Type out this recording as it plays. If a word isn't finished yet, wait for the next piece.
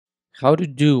How to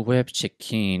do web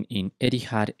check-in in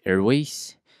Etihad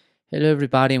Airways. Hello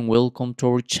everybody and welcome to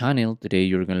our channel. Today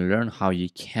you're going to learn how you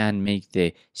can make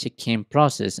the check-in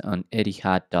process on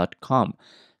etihad.com.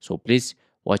 So please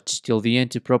watch till the end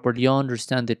to properly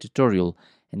understand the tutorial,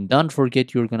 and don't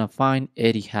forget you're going to find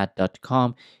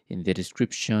etihad.com in the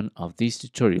description of this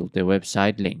tutorial, the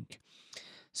website link.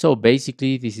 So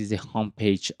basically, this is the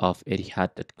homepage of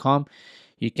Etihad.com.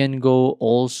 You can go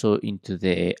also into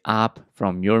the app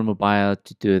from your mobile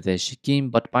to do the check-in,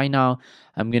 but by now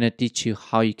I'm gonna teach you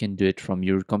how you can do it from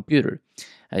your computer.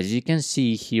 As you can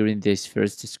see here in this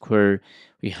first square,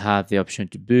 we have the option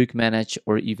to book, manage,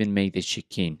 or even make the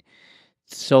check-in.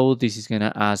 So this is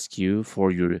gonna ask you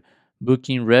for your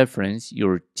booking reference,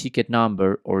 your ticket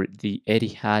number, or the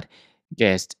Etihad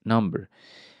guest number.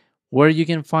 Where you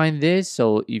can find this,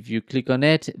 so if you click on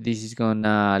it, this is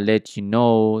gonna let you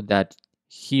know that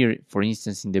here, for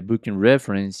instance, in the booking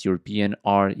reference, your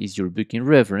PNR is your booking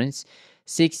reference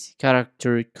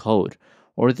 6-character code,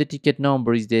 or the ticket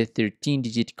number is the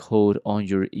 13-digit code on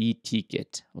your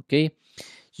e-ticket. Okay,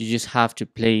 you just have to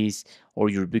place or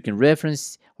your booking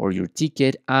reference or your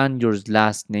ticket and your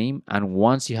last name, and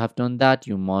once you have done that,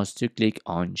 you must to click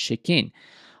on check-in.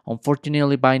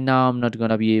 Unfortunately, by now, I'm not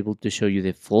going to be able to show you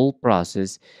the full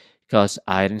process because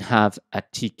I don't have a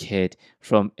ticket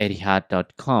from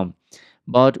Etihad.com.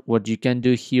 But what you can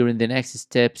do here in the next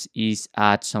steps is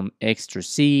add some extra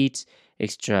seats,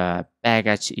 extra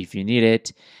baggage if you need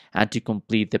it, and to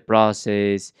complete the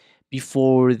process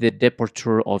before the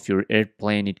departure of your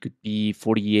airplane. It could be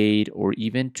 48 or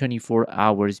even 24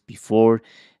 hours before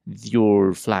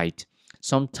your flight.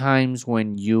 Sometimes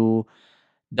when you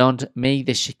don't make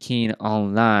the check-in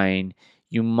online,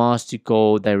 you must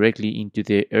go directly into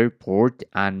the airport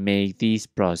and make this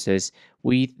process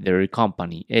with their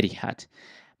company, Etihad.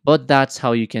 But that's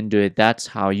how you can do it. That's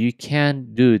how you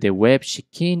can do the web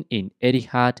check-in in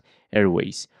Etihad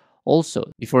Airways.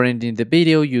 Also, before ending the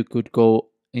video, you could go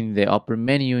in the upper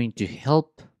menu into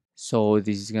help. So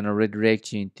this is gonna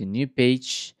redirect you into new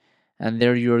page, and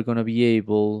there you're gonna be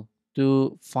able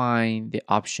to find the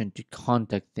option to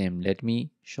contact them. Let me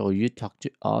show you, talk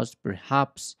to us.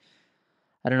 Perhaps,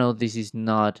 I don't know, this is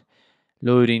not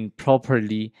loading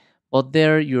properly, but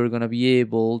there you're going to be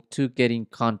able to get in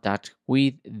contact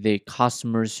with the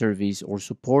customer service or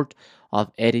support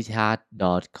of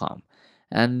etihad.com,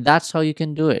 and that's how you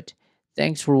can do it.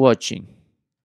 Thanks for watching.